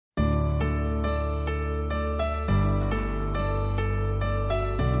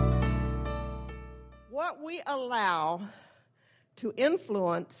we allow to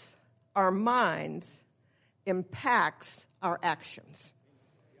influence our minds impacts our actions.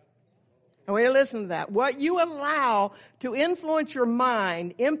 I want you to listen to that. What you allow to influence your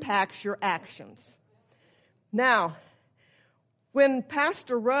mind impacts your actions. Now, when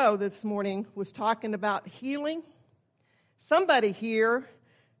Pastor Rowe this morning was talking about healing, somebody here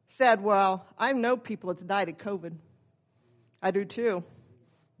said, well, I know people that's died of COVID. I do too.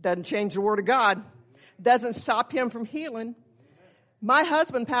 Doesn't change the Word of God. Doesn't stop him from healing. My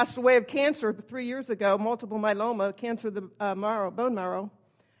husband passed away of cancer 3 years ago, multiple myeloma, cancer of the bone marrow.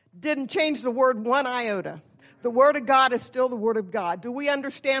 Didn't change the Word one iota. The Word of God is still the Word of God. Do we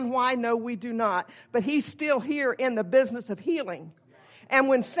understand why? No, we do not. But He's still here in the business of healing. And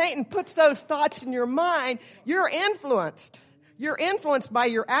when Satan puts those thoughts in your mind, you're influenced. You're influenced by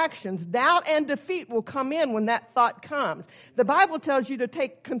your actions. Doubt and defeat will come in when that thought comes. The Bible tells you to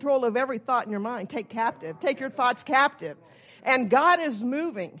take control of every thought in your mind. Take your thoughts captive. And God is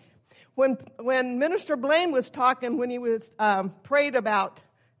moving. When Minister Blaine was talking, when he was prayed about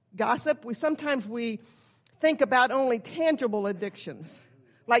gossip, we sometimes think about only tangible addictions,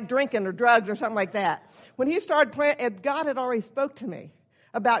 like drinking or drugs or something like that. When he started praying, God had already spoke to me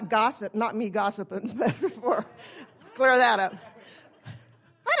about gossip, not me gossiping, but before. Clear that up.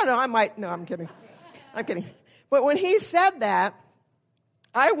 I don't know, I'm kidding. But when he said that,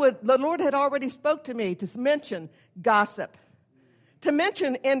 the Lord had already spoke to me to mention gossip, to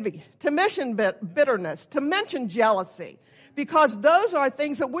mention envy, to mention bitterness, to mention jealousy, because those are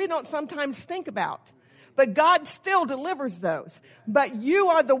things that we don't sometimes think about. But God still delivers those. But you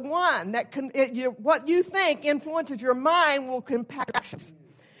are the one that what you think influences your mind will impact actions.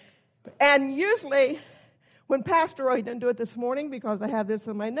 And usually, when Pastor Rowe, he didn't do it this morning because I have this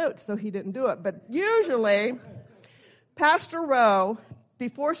in my notes, so he didn't do it. But usually, Pastor Rowe,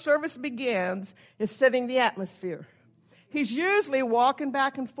 before service begins, is setting the atmosphere. He's usually walking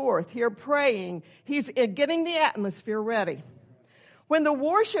back and forth here praying. He's getting the atmosphere ready. When the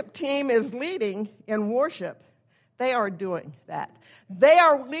worship team is leading in worship, they are doing that. They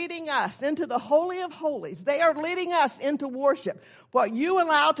are leading us into the Holy of Holies. They are leading us into worship. What you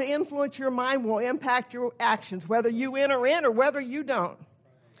allow to influence your mind will impact your actions, whether you enter in or whether you don't.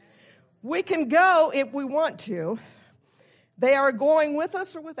 We can go if we want to. They are going with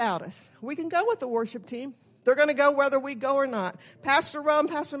us or without us. We can go with the worship team. They're going to go whether we go or not. Pastor Rowe and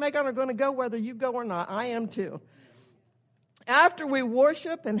Pastor Megan are going to go whether you go or not. I am too. After we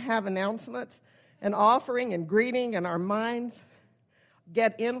worship and have announcements and offering and greeting, and our minds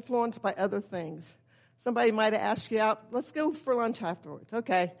get influenced by other things. Somebody might have asked you out, let's go for lunch afterwards.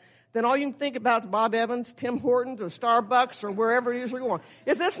 Okay. Then all you can think about is Bob Evans, Tim Hortons, or Starbucks, or wherever it is you're going.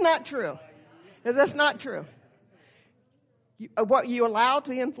 Is this not true? Is this not true? What you allow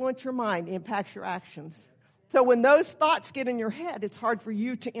to influence your mind impacts your actions. So when those thoughts get in your head, it's hard for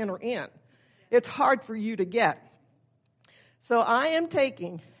you to enter in. It's hard for you to get. So I am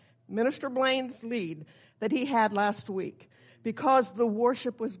taking Minister Blaine's lead that he had last week because the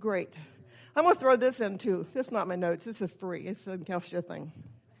worship was great. I'm going to throw this in too. This is not my notes. This is free. It doesn't cost you a thing.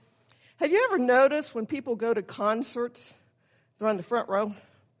 Have you ever noticed when people go to concerts, they're on the front row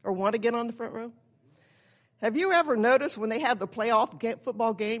or want to get on the front row? Have you ever noticed when they have the playoff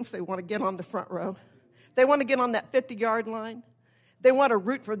football games, they want to get on the front row? They want to get on that 50-yard line. They want to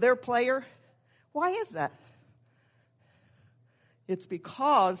root for their player. Why is that? It's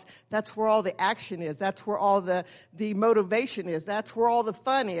because that's where all the action is. That's where all the motivation is. That's where all the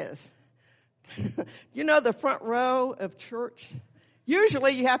fun is. You know, the front row of church,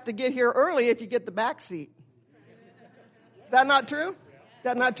 usually you have to get here early if you get the back seat. Is that not true? Is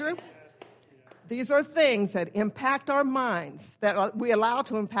that not true? These are things that impact our minds, that we allow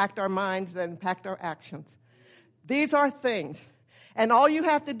to impact our minds, that impact our actions. These are things. And all you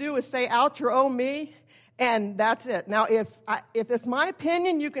have to do is say, out your own me, and that's it. Now, if it's my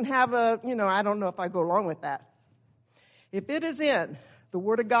opinion, you can have I don't know if I go along with that. If it is in the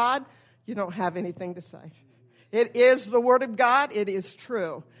Word of God, you don't have anything to say. It is the Word of God. It is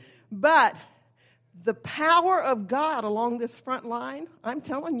true. But the power of God along this front line, I'm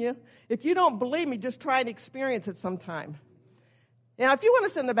telling you, if you don't believe me, just try and experience it sometime. Now, if you want to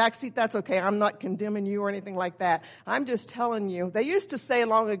sit in the back seat, that's okay. I'm not condemning you or anything like that. I'm just telling you. They used to say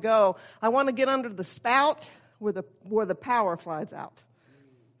long ago, I want to get under the spout where the power flies out.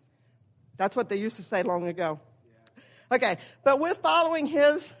 That's what they used to say long ago. Okay, but with following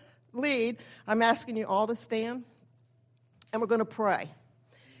his lead, I'm asking you all to stand, and we're going to pray.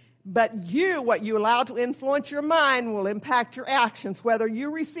 But what you allow to influence your mind will impact your actions. Whether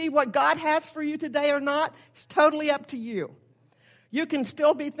you receive what God has for you today or not, it's totally up to you. You can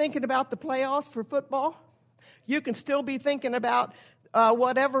still be thinking about the playoffs for football. You can still be thinking about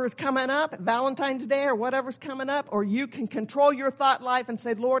whatever is coming up, Valentine's Day or whatever's coming up, or you can control your thought life and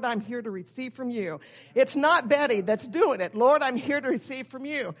say, Lord, I'm here to receive from you. It's not Betty that's doing it. Lord, I'm here to receive from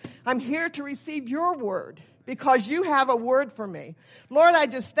you. I'm here to receive your word because you have a word for me. Lord, I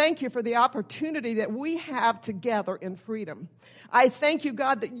just thank you for the opportunity that we have together in freedom. I thank you,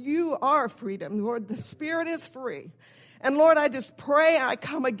 God, that you are freedom. Lord, the Spirit is free. And Lord, I just pray I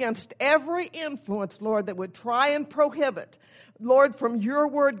come against every influence, Lord, that would try and prohibit, Lord, from your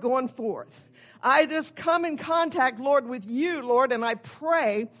word going forth. I just come in contact, Lord, with you, Lord, and I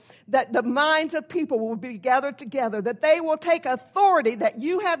pray that the minds of people will be gathered together, that they will take authority that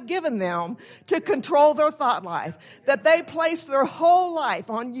you have given them to control their thought life, that they place their whole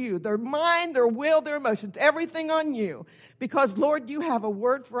life on you, their mind, their will, their emotions, everything on you, because, Lord, you have a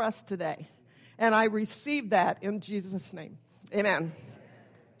word for us today. And I receive that in Jesus' name. Amen.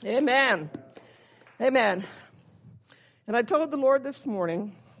 Amen. Amen. And I told the Lord this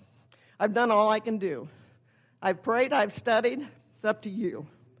morning, I've done all I can do. I've prayed, I've studied. It's up to you.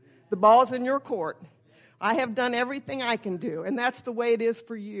 The ball's in your court. I have done everything I can do, and that's the way it is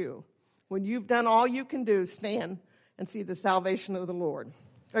for you. When you've done all you can do, stand and see the salvation of the Lord.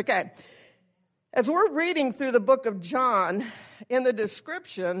 Okay. As we're reading through the book of John, in the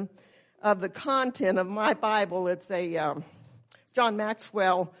description of the content of my Bible, it's a John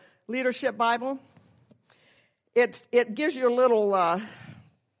Maxwell Leadership Bible. It gives you a little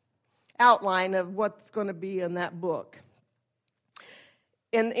outline of what's going to be in that book.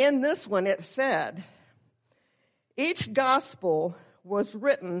 And in this one, it said, each gospel was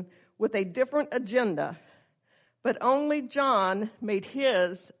written with a different agenda, but only John made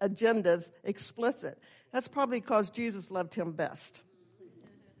his agendas explicit. That's probably because Jesus loved him best.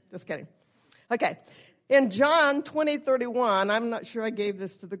 Just kidding. Okay. In John 20:31, I'm not sure I gave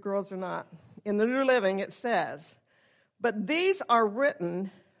this to the girls or not. In the New Living, it says, but these are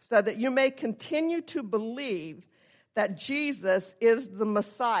written so that you may continue to believe that Jesus is the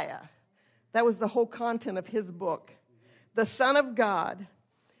Messiah. That was the whole content of his book. The Son of God.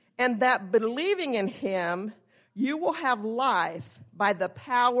 And that believing in him, you will have life by the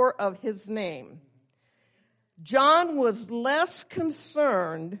power of his name. John was less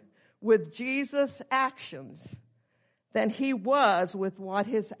concerned with Jesus' actions than he was with what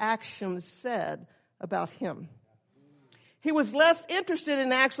his actions said about him. He was less interested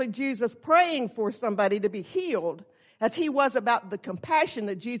in actually Jesus praying for somebody to be healed as he was about the compassion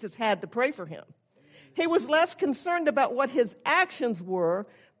that Jesus had to pray for him. He was less concerned about what his actions were,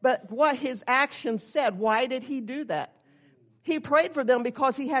 but what his actions said. Why did he do that? He prayed for them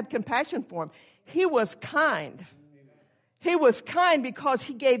because he had compassion for them. He was kind. He was kind because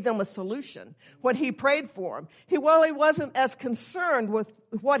he gave them a solution when he prayed for them. He wasn't as concerned with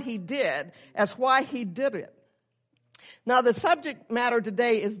what he did as why he did it. Now, the subject matter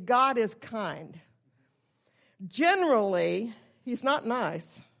today is God is kind. Generally, he's not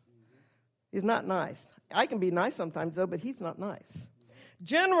nice. He's not nice. I can be nice sometimes, though, but he's not nice.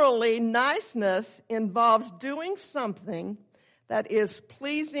 Generally, niceness involves doing something that is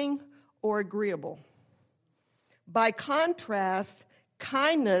pleasing or agreeable. By contrast,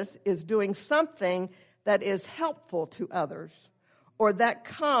 kindness is doing something that is helpful to others or that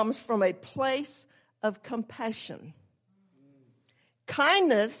comes from a place of compassion.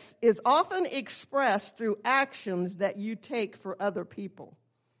 Kindness is often expressed through actions that you take for other people,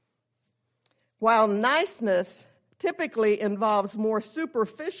 while niceness typically involves more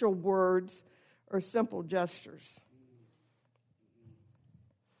superficial words or simple gestures.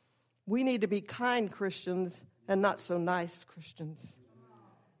 We need to be kind Christians and not so nice Christians.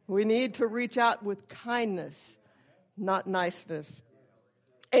 We need to reach out with kindness, not niceness.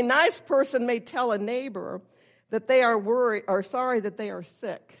 A nice person may tell a neighbor that they are worried or sorry that they are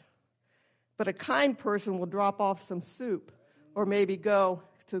sick, but a kind person will drop off some soup or maybe go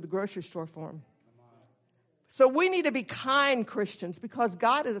to the grocery store for them. So we need to be kind Christians because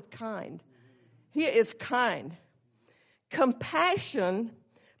God is kind. He is kind. Compassion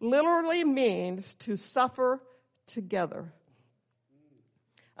literally means to suffer together.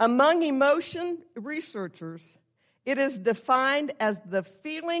 Among emotion researchers, it is defined as the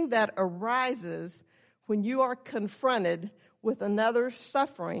feeling that arises when you are confronted with another's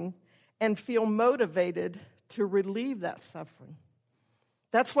suffering and feel motivated to relieve that suffering.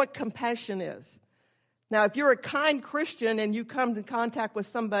 That's what compassion is. Now, if you're a kind Christian and you come in contact with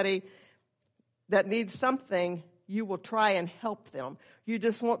somebody that needs something, you will try and help them. You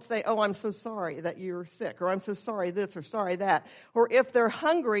just won't say, oh, I'm so sorry that you're sick, or I'm so sorry this or sorry that. Or if they're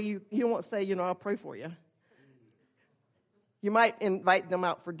hungry, you won't say, I'll pray for you. You might invite them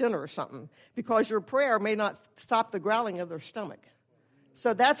out for dinner or something, because your prayer may not stop the growling of their stomach.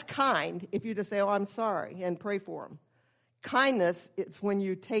 So that's kind if you just say, oh, I'm sorry, and pray for them. Kindness is when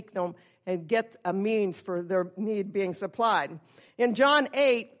you take them and get a means for their need being supplied. In John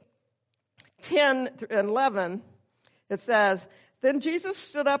 8:10 and 11, it says, then Jesus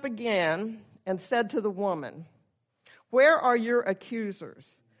stood up again and said to the woman, where are your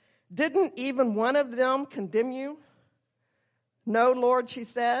accusers? Didn't even one of them condemn you? No, Lord, she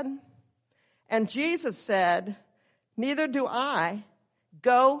said. And Jesus said, neither do I.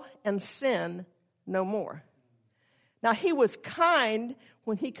 Go and sin no more. Now, he was kind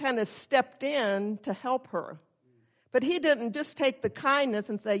when he kind of stepped in to help her. But he didn't just take the kindness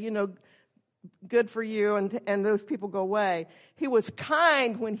and say, good for you, and those people go away. He was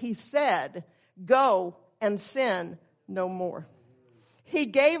kind when he said, go and sin no more. He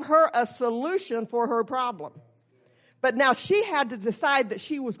gave her a solution for her problem. But now she had to decide that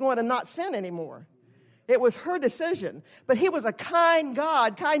she was going to not sin anymore. It was her decision. But he was a kind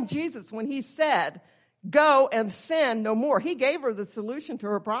God, kind Jesus, when he said, go and sin no more. He gave her the solution to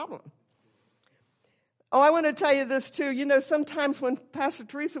her problem. Oh, I want to tell you this too. Sometimes when Pastor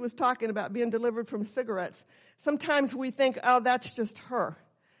Teresa was talking about being delivered from cigarettes, sometimes we think, oh, that's just her.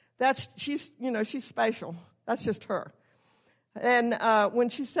 She's special. That's just her. And when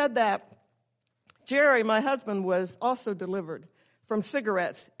she said that, Jerry, my husband, was also delivered from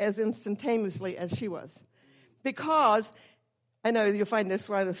cigarettes as instantaneously as she was. Because, I know you'll find this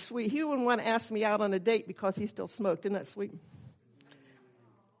rather sweet, he wouldn't want to ask me out on a date because he still smoked. Isn't that sweet?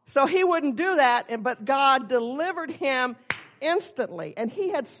 So he wouldn't do that, but God delivered him instantly. And he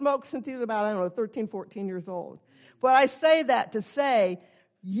had smoked since he was about, 13, 14 years old. But I say that to say,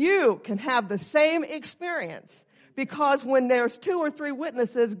 you can have the same experience. Because when there's 2 or 3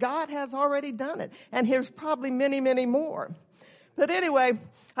 witnesses, God has already done it. And there's probably many, many more. But anyway,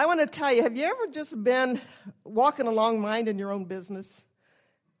 I want to tell you, have you ever just been walking along minding your own business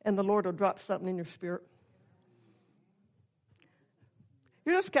and the Lord will drop something in your spirit?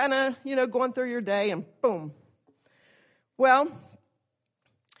 You're just kind of, going through your day and boom. Well,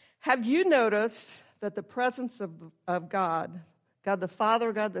 have you noticed that the presence of God, God the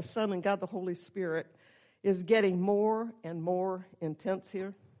Father, God the Son, and God the Holy Spirit is getting more and more intense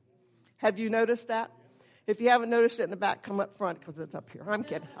here? Have you noticed that? If you haven't noticed it in the back, come up front because it's up here. I'm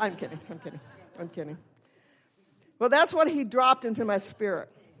kidding. Well, that's what he dropped into my spirit.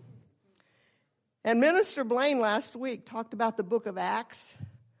 And Minister Blaine last week talked about the book of Acts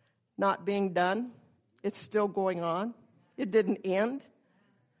not being done. It's still going on. It didn't end.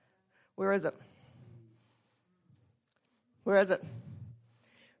 Where is it?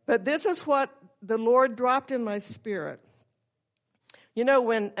 But this is what the Lord dropped in my spirit.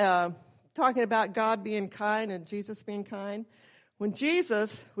 When talking about God being kind and Jesus being kind, when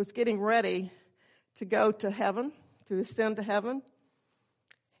Jesus was getting ready to go to heaven, to ascend to heaven,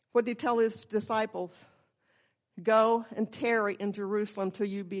 what did he tell his disciples? Go and tarry in Jerusalem till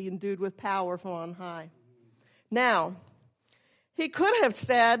you be endued with power from on high. Now, he could have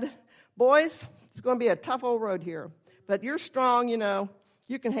said, boys, it's going to be a tough old road here, but you're strong,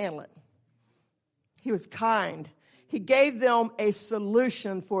 you can handle it. He was kind. He gave them a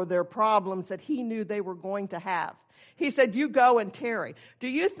solution for their problems that he knew they were going to have. He said, you go and tarry. Do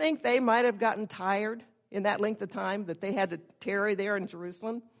you think they might have gotten tired in that length of time that they had to tarry there in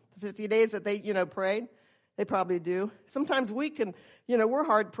Jerusalem? The 50 days that they, prayed? They probably do. Sometimes we can, we're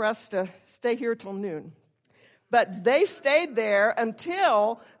hard pressed to stay here till noon. But they stayed there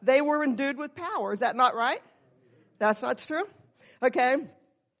until they were endued with power. Is that not right? That's not true? Okay.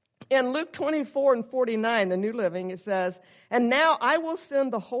 In Luke 24:49, the New Living, it says, and now I will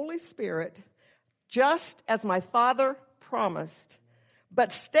send the Holy Spirit just as my Father promised.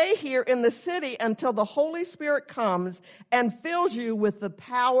 But stay here in the city until the Holy Spirit comes and fills you with the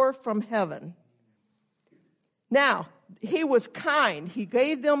power from heaven. Now, he was kind. He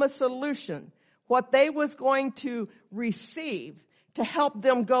gave them a solution, what they was going to receive to help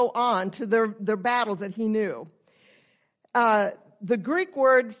them go on to their battles that he knew. The Greek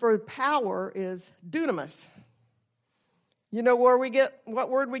word for power is dunamis. You know what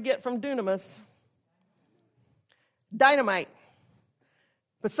word we get from dunamis? Dynamite.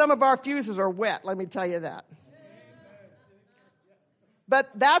 But some of our fuses are wet, let me tell you that. But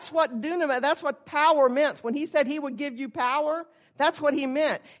that's what dunamis, that's what power meant. When he said he would give you power, that's what he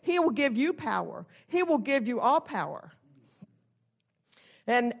meant. He will give you power. He will give you all power.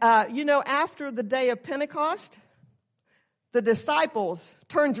 And, after the day of Pentecost, the disciples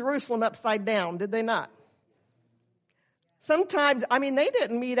turned Jerusalem upside down, did they not? Sometimes, they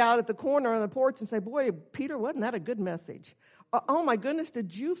didn't meet out at the corner on the porch and say, boy, Peter, wasn't that a good message? Oh my goodness,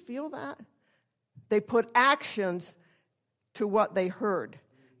 did you feel that? They put actions to what they heard.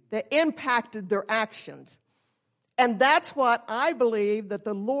 They impacted their actions. And that's what I believe that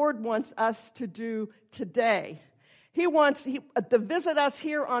the Lord wants us to do today. He wants to visit us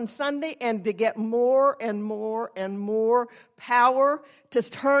here on Sunday and to get more and more and more power to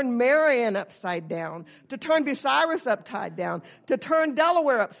turn Marion upside down, to turn Bucyrus upside down, to turn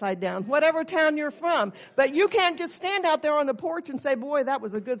Delaware upside down, whatever town you're from. But you can't just stand out there on the porch and say, boy, that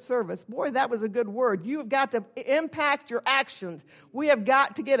was a good service. Boy, that was a good word. You've got to impact your actions. We have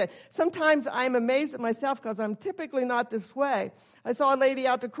got to get it. Sometimes I'm amazed at myself because I'm typically not this way. I saw a lady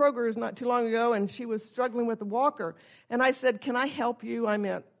out to Kroger's not too long ago, and she was struggling with a walker. And I said, can I help you? I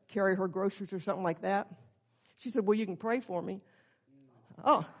meant carry her groceries or something like that. She said, well, you can pray for me.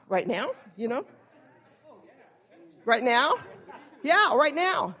 Oh, right now? Right now? Yeah, right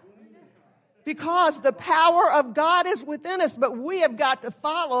now. Because the power of God is within us, but we have got to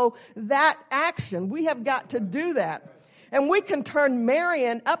follow that action. We have got to do that. And we can turn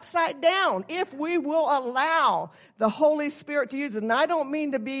Marion upside down if we will allow the Holy Spirit to use it. And I don't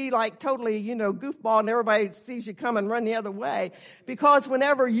mean to be like totally, goofball and everybody sees you come and run the other way. Because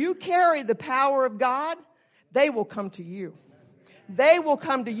whenever you carry the power of God, they will come to you. They will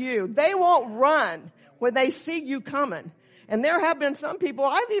come to you. They won't run when they see you coming. And there have been some people,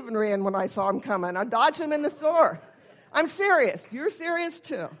 I've even ran when I saw them coming. I dodged them in the store. I'm serious. You're serious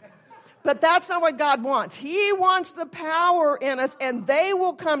too. But that's not what God wants. He wants the power in us, and they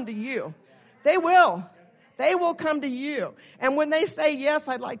will come to you. They will. They will come to you. And when they say, yes,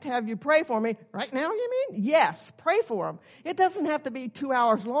 I'd like to have you pray for me, right now, you mean? Yes, pray for them. It doesn't have to be 2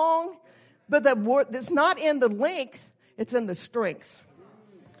 hours long, but it's not in the length, it's in the strength.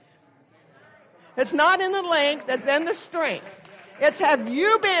 It's not in the length, it's in the strength. It's have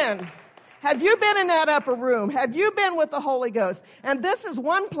you been in that upper room? Have you been with the Holy Ghost? And this is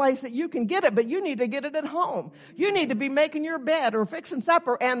one place that you can get it, but you need to get it at home. You need to be making your bed or fixing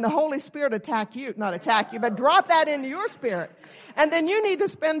supper and the Holy Spirit not attack you, but drop that into your spirit. And then you need to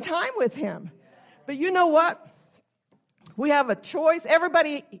spend time with Him. But you know what? We have a choice.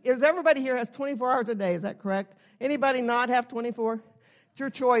 Everybody here has 24 hours a day. Is that correct? Anybody not have 24? It's your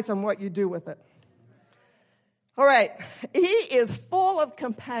choice on what you do with it. All right. He is full of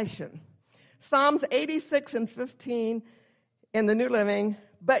compassion. Psalms 86 and 15 in the New Living.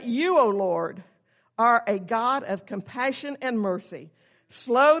 But you, O Lord, are a God of compassion and mercy,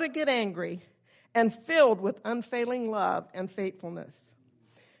 slow to get angry, and filled with unfailing love and faithfulness.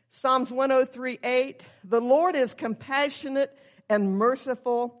 Psalms 103:8. The Lord is compassionate and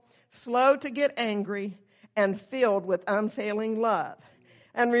merciful, slow to get angry, and filled with unfailing love.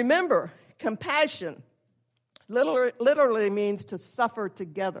 And remember, compassion literally means to suffer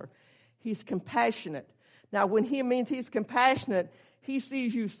together. He's compassionate. Now, when he means he's compassionate, he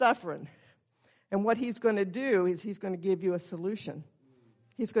sees you suffering. And what he's going to do is he's going to give you a solution.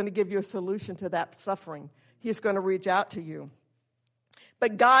 He's going to give you a solution to that suffering. He's going to reach out to you.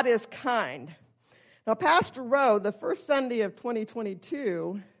 But God is kind. Now, Pastor Rowe, the first Sunday of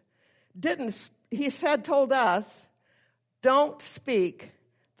 2022, told us, don't speak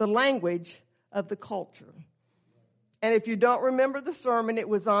the language of the culture. And if you don't remember the sermon, it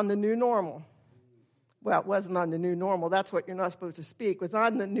was on the new normal. Well, it wasn't on the new normal. That's what you're not supposed to speak. It was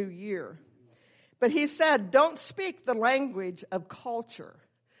on the new year. But he said, don't speak the language of culture.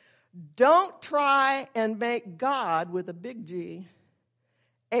 Don't try and make God, with a big G,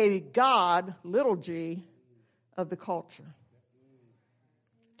 a God, little g, of the culture.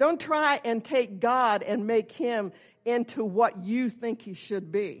 Don't try and take God and make him into what you think he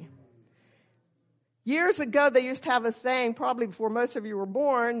should be. Years ago, they used to have a saying, probably before most of you were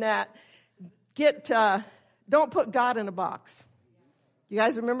born, that don't put God in a box. You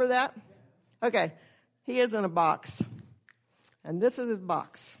guys remember that? Okay. He is in a box. And this is his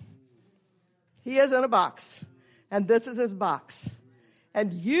box. He is in a box. And this is his box.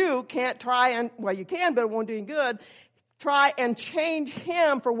 And you can't you can, but it won't do any good. Try and change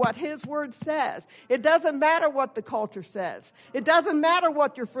him for what his word says. It doesn't matter what the culture says. It doesn't matter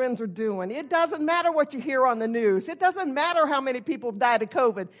what your friends are doing. It doesn't matter what you hear on the news. It doesn't matter how many people have died of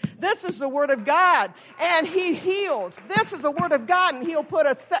COVID. This is the word of God, and he heals. This is the word of God, and he'll put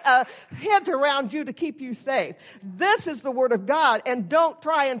a hedge around you to keep you safe. This is the word of God, and don't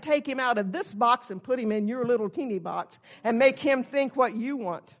try and take him out of this box and put him in your little teeny box and make him think what you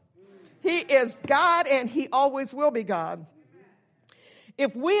want. He is God, and he always will be God.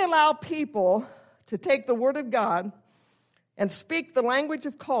 If we allow people to take the word of God and speak the language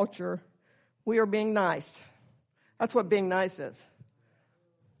of culture, we are being nice. That's what being nice is.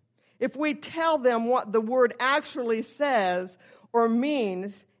 If we tell them what the word actually says or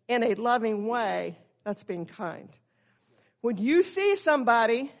means in a loving way, that's being kind. When you see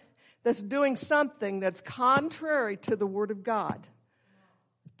somebody that's doing something that's contrary to the Word of God,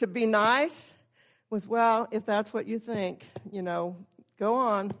 to be nice was, well, if that's what you think, go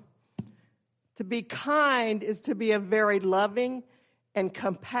on. To be kind is to be a very loving and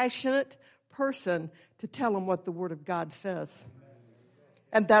compassionate person to tell them what the Word of God says.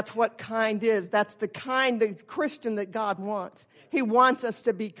 And that's what kind is. That's the kind of Christian that God wants. He wants us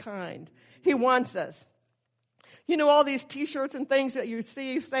to be kind. He wants us. All these T-shirts and things that you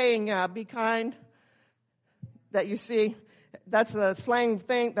see saying, be kind, that you see, that's a slang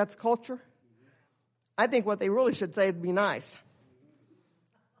thing, that's culture. I think what they really should say is be nice.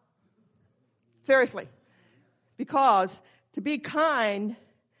 Seriously. Because to be kind,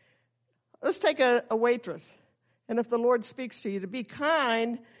 let's take a waitress. And if the Lord speaks to you, to be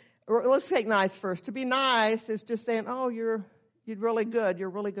kind, or let's take nice first. To be nice is just saying, oh, you're really good. You're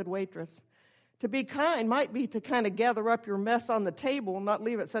a really good waitress. To be kind might be to kind of gather up your mess on the table, not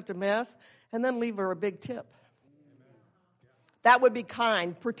leave it such a mess, and then leave her a big tip. That would be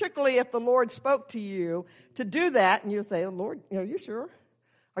kind, particularly if the Lord spoke to you to do that, and you say, oh, Lord, you sure?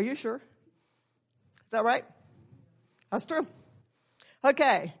 Are you sure? Is that right? That's true.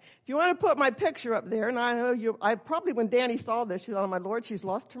 Okay, if you want to put my picture up there, and I know I probably, when Danny saw this, she thought, oh, my Lord, she's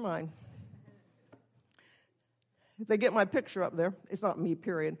lost her mind. If they get my picture up there, it's not me,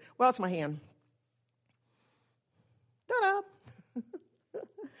 period. Well, it's my hand. Ta-da!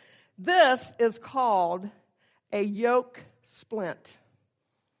 This is called a yoke splint.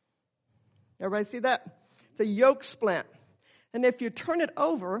 Everybody see that? It's a yoke splint. And if you turn it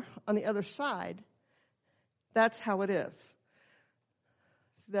over on the other side, that's how it is.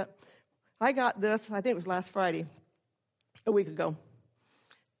 So that I got this, I think it was last Friday, a week ago.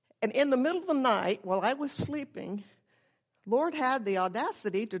 And in the middle of the night, while I was sleeping, Lord had the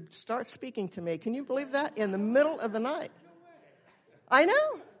audacity to start speaking to me. Can you believe that? In the middle of the night. I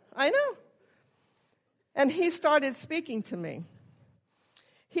know. And he started speaking to me.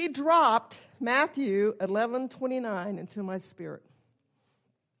 He dropped Matthew 11:29 into my spirit.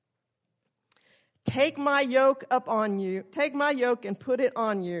 Take my yoke and put it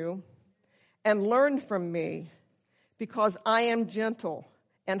on you, and learn from me, because I am gentle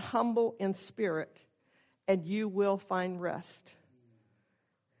and humble in spirit, and you will find rest.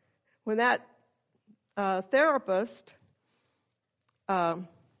 When that therapist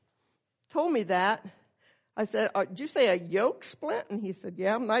told me that, I said, did you say a yoke splint? And he said,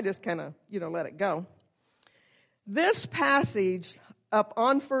 yeah. And I just kind of, let it go. This passage up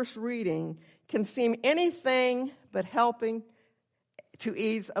on first reading can seem anything but helping to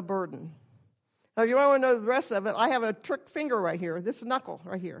ease a burden. Now, if you want to know the rest of it, I have a trick finger right here, this knuckle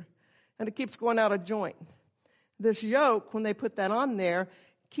right here, and it keeps going out of joint. This yoke, when they put that on there,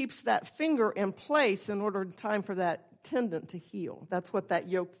 keeps that finger in place in order in time for that tendon to heal. That's what that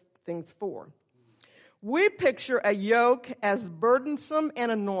yoke thing's for. We picture a yoke as burdensome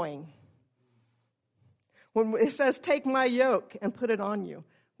and annoying. When it says, take my yoke and put it on you,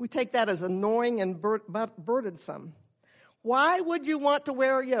 we take that as annoying and burdensome. Why would you want to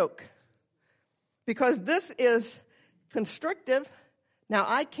wear a yoke? Because this is constrictive. Now,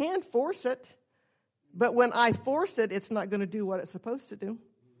 I can force it, but when I force it, it's not going to do what it's supposed to do.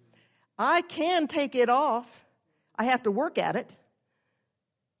 I can take it off. I have to work at it.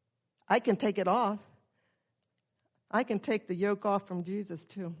 I can take it off. I can take the yoke off from Jesus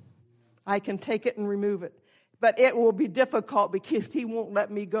too. I can take it and remove it. But it will be difficult because he won't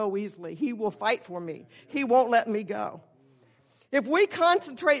let me go easily. He will fight for me. He won't let me go. If we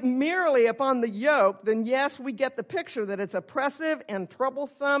concentrate merely upon the yoke, then yes, we get the picture that it's oppressive and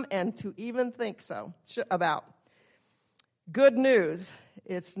troublesome and to even think so about. Good news,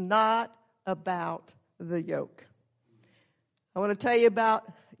 it's not about the yoke. I want to tell you about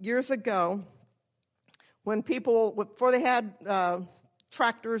years ago when people, before they had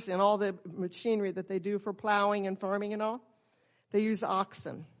tractors and all the machinery that they do for plowing and farming and all, they use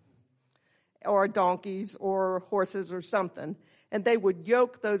oxen or donkeys or horses or something, and they would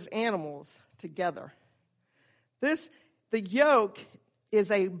yoke those animals together. The yoke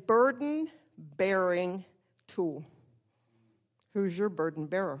is a burden-bearing tool. Who's your burden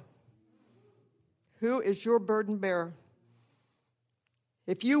bearer? Who is your burden bearer?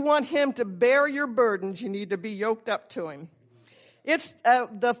 If you want him to bear your burdens, you need to be yoked up to him. It's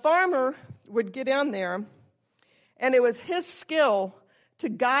the farmer would get down there, and it was his skill to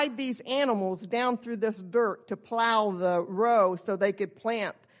guide these animals down through this dirt to plow the row so they could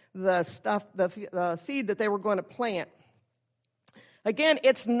plant the seed that they were going to plant. Again,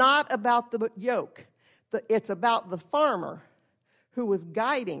 it's not about the yoke. It's about the farmer who was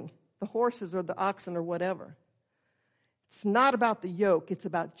guiding the horses or the oxen or whatever. It's not about the yoke. It's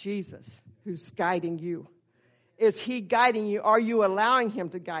about Jesus who's guiding you. Is he guiding you? Are you allowing him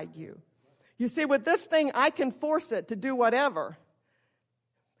to guide you? You see, with this thing, I can force it to do whatever,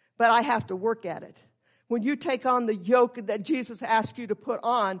 but I have to work at it. When you take on the yoke that Jesus asked you to put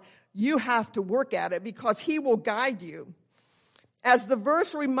on, you have to work at it because he will guide you. As the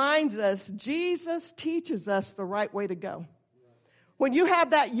verse reminds us, Jesus teaches us the right way to go. When you have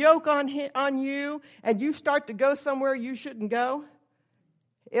that yoke on you and you start to go somewhere you shouldn't go,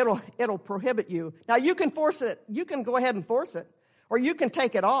 it'll prohibit you. Now, you can force it. You can go ahead and force it. Or you can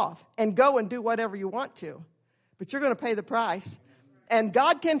take it off and go and do whatever you want to. But you're going to pay the price. And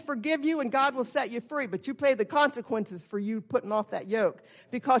God can forgive you and God will set you free. But you pay the consequences for you putting off that yoke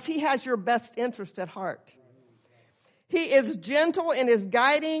because he has your best interest at heart. He is gentle in his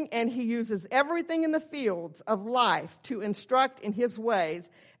guiding, and he uses everything in the fields of life to instruct in his ways,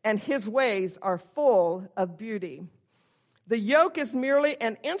 and his ways are full of beauty. The yoke is merely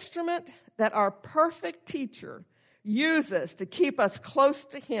an instrument that our perfect teacher uses to keep us close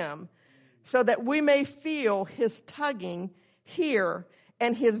to him so that we may feel his tugging here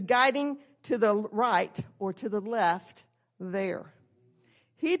and his guiding to the right or to the left there.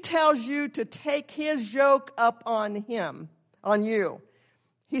 He tells you to take his yoke up on him, on you.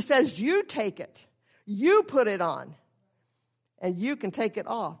 He says, you take it. You put it on. And you can take it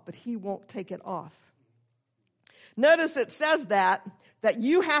off, but he won't take it off. Notice it says that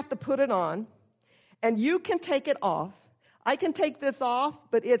you have to put it on, and you can take it off. I can take this off,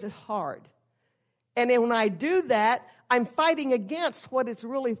 but it is hard. And then when I do that, I'm fighting against what it's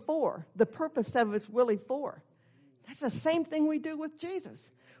really for, the purpose of it's really for. That's the same thing we do with Jesus.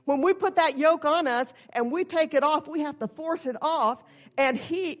 When we put that yoke on us and we take it off, we have to force it off, and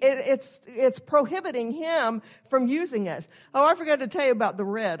it's prohibiting him from using us. Oh, I forgot to tell you about the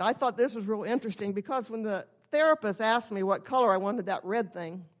red. I thought this was real interesting because when the therapist asked me what color I wanted that red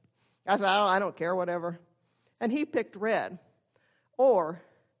thing, I said, I don't care, whatever. And he picked red. Or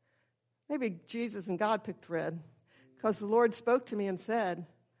maybe Jesus and God picked red because the Lord spoke to me and said,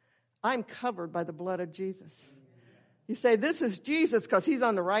 I'm covered by the blood of Jesus. You say, this is Jesus because he's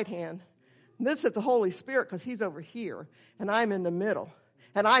on the right hand. This is the Holy Spirit because he's over here. And I'm in the middle.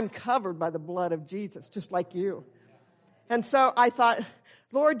 And I'm covered by the blood of Jesus, just like you. And so I thought,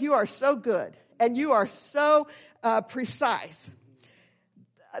 Lord, you are so good. And you are so precise.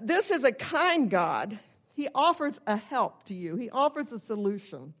 This is a kind God. He offers a help to you. He offers a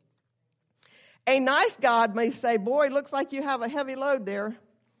solution. A nice God may say, boy, looks like you have a heavy load there.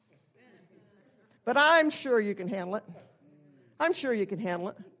 But I'm sure you can handle it. I'm sure you can handle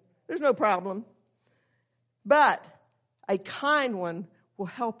it. There's no problem. But a kind one will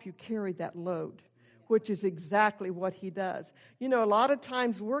help you carry that load, which is exactly what he does. You know, a lot of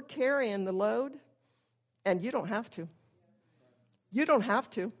times we're carrying the load, and you don't have to. You don't have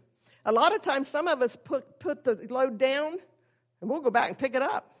to. A lot of times some of us put the load down, and we'll go back and pick it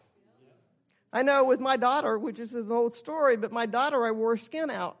up. I know with my daughter, which is an old story, but my daughter, I wore her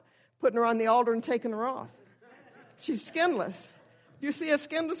skin out, putting her on the altar and taking her off. She's skinless. If you see a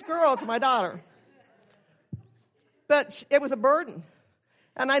skinless girl, it's my daughter. But it was a burden.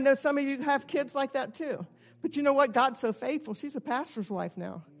 And I know some of you have kids like that too. But you know what? God's so faithful. She's a pastor's wife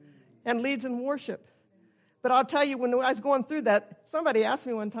now and leads in worship. But I'll tell you, when I was going through that, somebody asked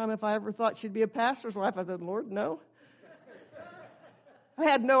me one time if I ever thought she'd be a pastor's wife. I said, Lord, no. I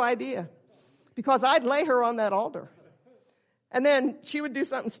had no idea because I'd lay her on that altar. And then she would do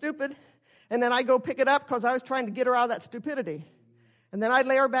something stupid, and then I'd go pick it up because I was trying to get her out of that stupidity. And then I'd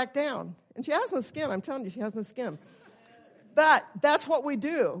lay her back down. And she has no skin. I'm telling you, she has no skin. But that's what we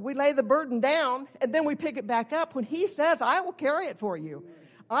do. We lay the burden down, and then we pick it back up when he says, I will carry it for you.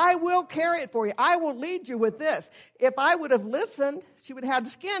 I will carry it for you. I will lead you with this. If I would have listened, she would have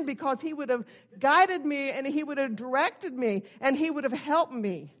skin because he would have guided me, and he would have directed me, and he would have helped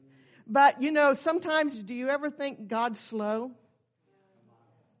me. But, you know, sometimes do you ever think God's slow?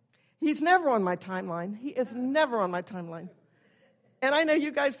 He's never on my timeline. He is never on my timeline. And I know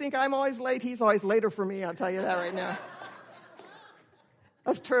you guys think I'm always late. He's always later for me, I'll tell you that right now.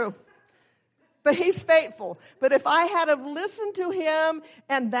 That's true. But he's faithful. But if I had have listened to him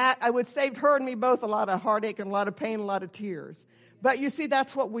and that, I would save her and me both a lot of heartache and a lot of pain, a lot of tears. But you see,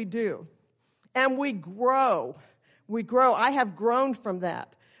 that's what we do. And we grow. We grow. I have grown from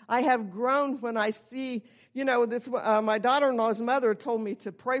that. I have grown when I see, you know, this. My daughter-in-law's mother told me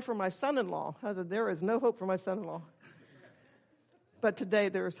to pray for my son-in-law. I said, there is no hope for my son-in-law. But today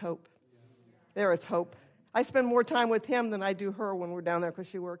there is hope. There is hope. I spend more time with him than I do her when we're down there because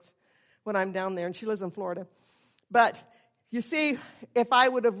she works when I'm down there, and she lives in Florida. But you see, if I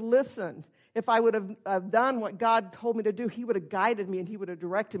would have listened, if I would have done what God told me to do, he would have guided me and he would have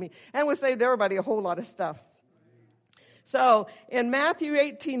directed me and would saved everybody a whole lot of stuff. So in Matthew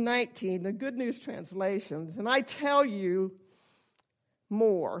 18:19, the Good News translations, and I tell you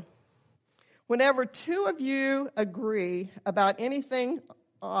more, whenever two of you agree about anything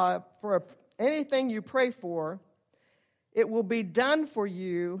anything you pray for, it will be done for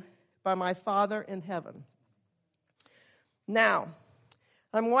you by my Father in heaven. Now,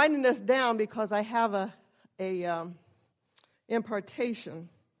 I'm winding this down because I have a impartation.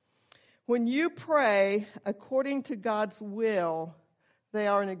 When you pray according to God's will, they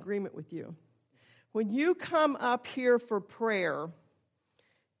are in agreement with you. When you come up here for prayer,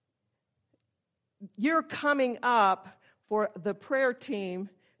 you're coming up for the prayer team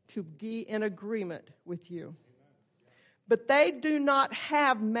to be in agreement with you. But they do not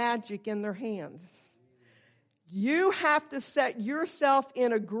have magic in their hands. You have to set yourself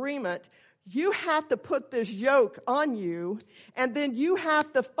in agreement. You have to put this yoke on you, and then you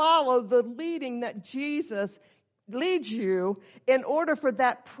have to follow the leading that Jesus leads you in order for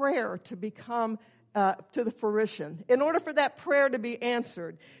that prayer to become to the fruition, in order for that prayer to be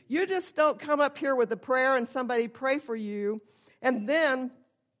answered. You just don't come up here with a prayer and somebody pray for you, and then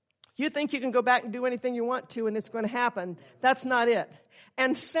you think you can go back and do anything you want to and it's going to happen. That's not it.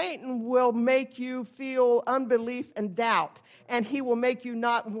 And Satan will make you feel unbelief and doubt. And he will make you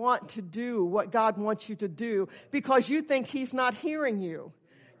not want to do what God wants you to do because you think he's not hearing you.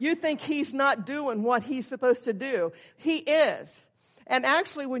 You think he's not doing what he's supposed to do. He is. And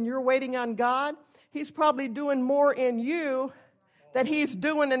actually, when you're waiting on God, he's probably doing more in you than he's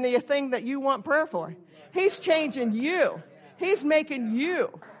doing in the thing that you want prayer for. He's changing you. He's making you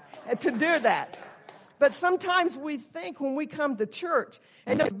to do that. But sometimes we think when we come to church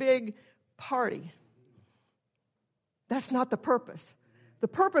and it's a big party. That's not the purpose. The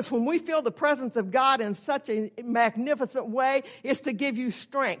purpose when we feel the presence of God in such a magnificent way is to give you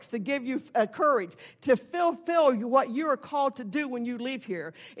strength, to give you courage, to fulfill what you are called to do when you leave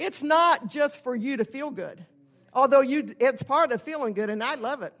here. It's not just for you to feel good, although it's part of feeling good, and I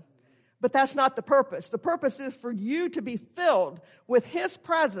love it. But that's not the purpose. The purpose is for you to be filled with his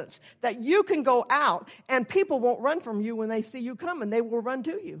presence, that you can go out and people won't run from you when they see you coming. They will run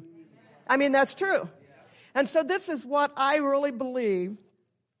to you. I mean, that's true. And so this is what I really believe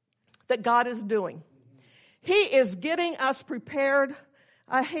that God is doing. He is getting us prepared,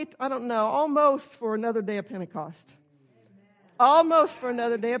 almost for another day of Pentecost. Almost for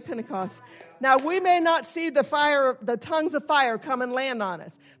another day of Pentecost. Now, we may not see the tongues of fire come and land on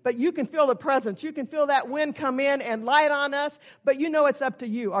us, but you can feel the presence. You can feel that wind come in and light on us, but you know it's up to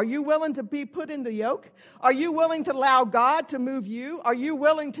you. Are you willing to be put in the yoke? Are you willing to allow God to move you? Are you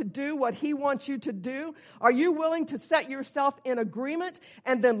willing to do what he wants you to do? Are you willing to set yourself in agreement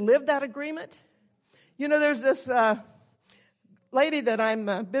and then live that agreement? You know, there's this lady that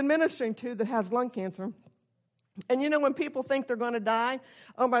I've been ministering to that has lung cancer. And you know, when people think they're going to die,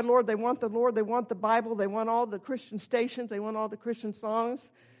 oh my Lord, they want the Bible, they want all the Christian stations, they want all the Christian songs.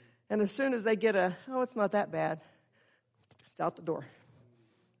 And as soon as they get it's not that bad, it's out the door.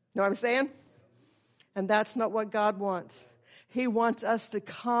 Know what I'm saying? And that's not what God wants. He wants us to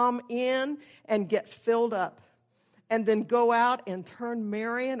come in and get filled up and then go out and turn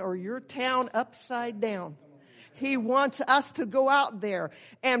Marion or your town upside down. He wants us to go out there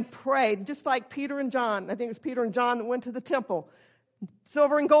and pray, just like Peter and John. I think it was Peter and John that went to the temple.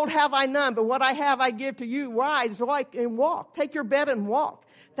 Silver and gold have I none, but what I have I give to you. Rise and walk. Take your bed and walk.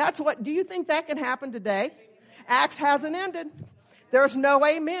 Do you think that can happen today? Acts hasn't ended. There's no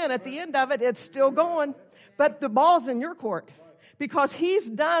amen at the end of it. It's still going. But the ball's in your court because he's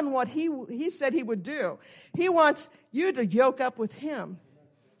done what he said he would do. He wants you to yoke up with him.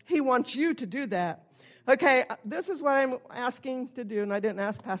 He wants you to do that. Okay, this is what I'm asking to do, and I didn't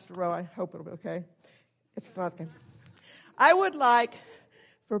ask Pastor Rowe. I hope it'll be okay. It's not okay. I would like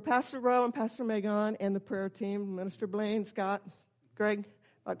for Pastor Rowe and Pastor Megan and the prayer team, Minister Blaine, Scott, Greg,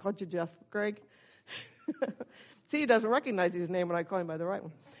 I called you Jeff, Greg. See, he doesn't recognize his name when I call him by the right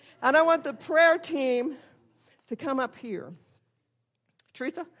one. And I want the prayer team to come up here.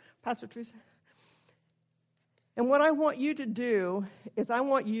 Teresa, Pastor Teresa. And what I want you to do is I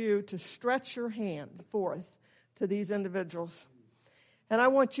want you to stretch your hand forth to these individuals. And I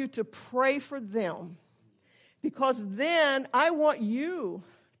want you to pray for them. Because then I want you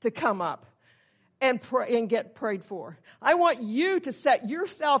to come up and pray and get prayed for. I want you to set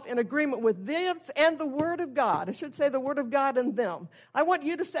yourself in agreement with them and the Word of God. I should say the Word of God and them. I want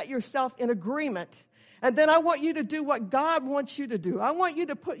you to set yourself in agreement. And then I want you to do what God wants you to do. I want you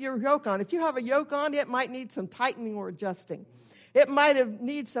to put your yoke on. If you have a yoke on, it might need some tightening or adjusting. It might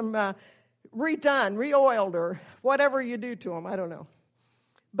need some redone, re-oiled, or whatever you do to them. I don't know.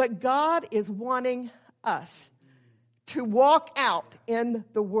 But God is wanting us to walk out in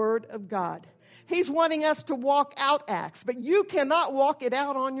the Word of God. He's wanting us to walk out Acts, but you cannot walk it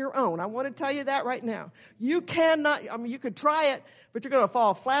out on your own. I want to tell you that right now. You cannot, you could try it, but you're going to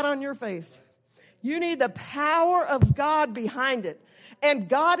fall flat on your face. You need the power of God behind it. And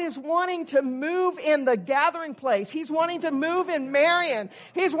God is wanting to move in the gathering place. He's wanting to move in Marion.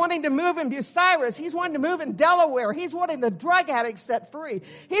 He's wanting to move in Bucyrus. He's wanting to move in Delaware. He's wanting the drug addicts set free.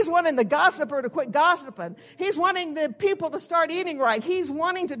 He's wanting the gossiper to quit gossiping. He's wanting the people to start eating right. He's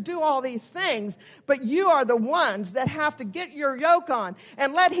wanting to do all these things. But you are the ones that have to get your yoke on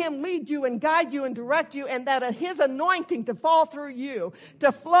and let Him lead you and guide you and direct you, and that His anointing to fall through you,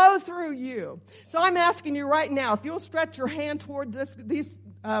 to flow through you. So I'm asking you right now, if you'll stretch your hand toward these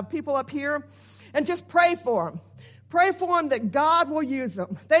people up here and just pray for them. Pray for them that God will use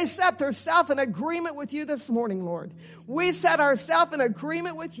them. They set themselves in agreement with you this morning, Lord. We set ourselves in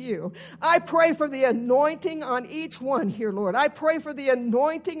agreement with you. I pray for the anointing on each one here, Lord. I pray for the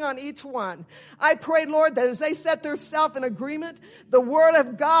anointing on each one. I pray, Lord, that as they set themselves in agreement, the Word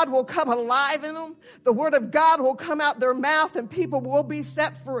of God will come alive in them. The Word of God will come out their mouth and people will be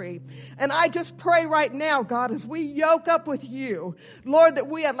set free. And I just pray right now, God, as we yoke up with you, Lord, that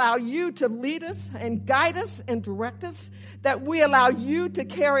we allow you to lead us and guide us and direct us, that we allow you to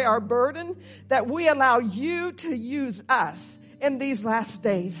carry our burden, that we allow you to use us in these last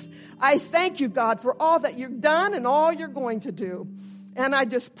days. I thank you, God, for all that you've done and all you're going to do. And I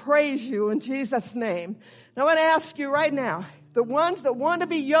just praise you in Jesus' name. And I want to ask you right now, the ones that want to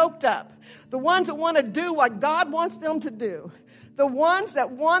be yoked up, the ones that want to do what God wants them to do, the ones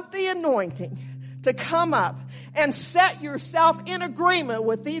that want the anointing to come up and set yourself in agreement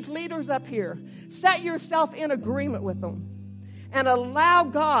with these leaders up here. Set yourself in agreement with them and allow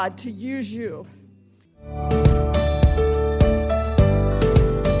God to use you.